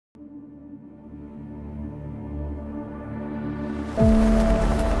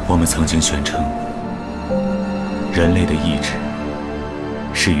我们曾经宣称，人类的意志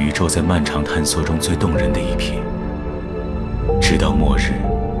是宇宙在漫长探索中最动人的一瞥。直到末日，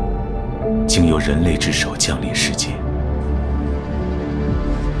经由人类之手降临世界。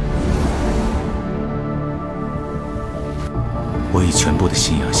我以全部的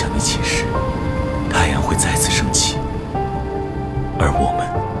信仰向你起誓，太阳会再次升起，而我们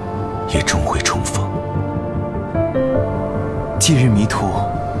也终会重逢。忌日迷途，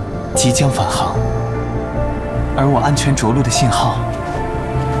即将返航，而我安全着陆的信号，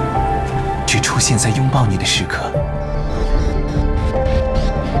只出现在拥抱你的时刻。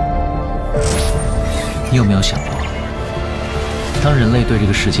你有没有想过，当人类对这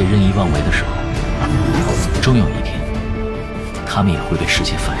个世界任意妄为的时候，终有一天，他们也会对世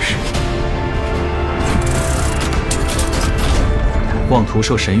界反噬。妄图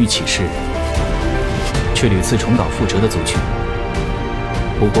受神谕启示，却屡次重蹈覆辙的族群，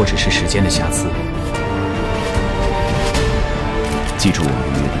不过只是时间的瑕疵。记住我们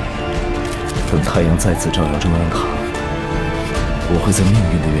的约定，等太阳再次照耀中央塔，我会在命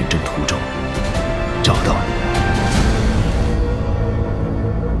运的远征途中找到你。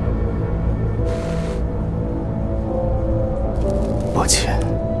抱歉，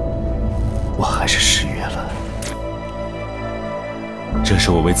我还是失约了。这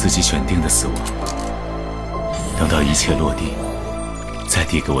是我为自己选定的死亡。等到一切落地，再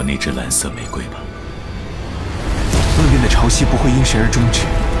递给我那支蓝色玫瑰吧。厄运的潮汐不会因谁而终止，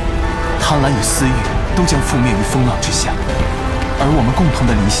贪婪与私欲都将覆灭于风浪之下，而我们共同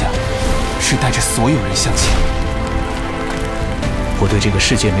的理想是带着所有人向前。我对这个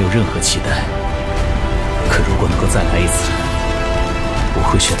世界没有任何期待，可如果能够再来一次，我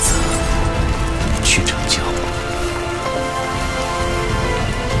会选择去拯救。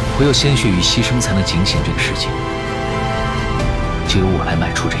唯有鲜血与牺牲才能警醒这个世界，就由我来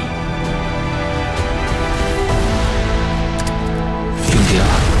迈出这一步。兄弟啊，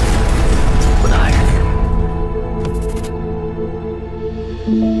我的爱人。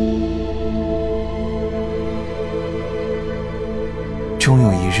终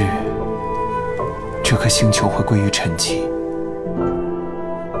有一日，这颗星球会归于沉寂，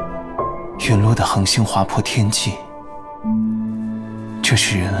陨落的恒星划破天际，这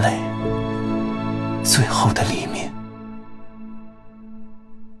是人类最后的黎明。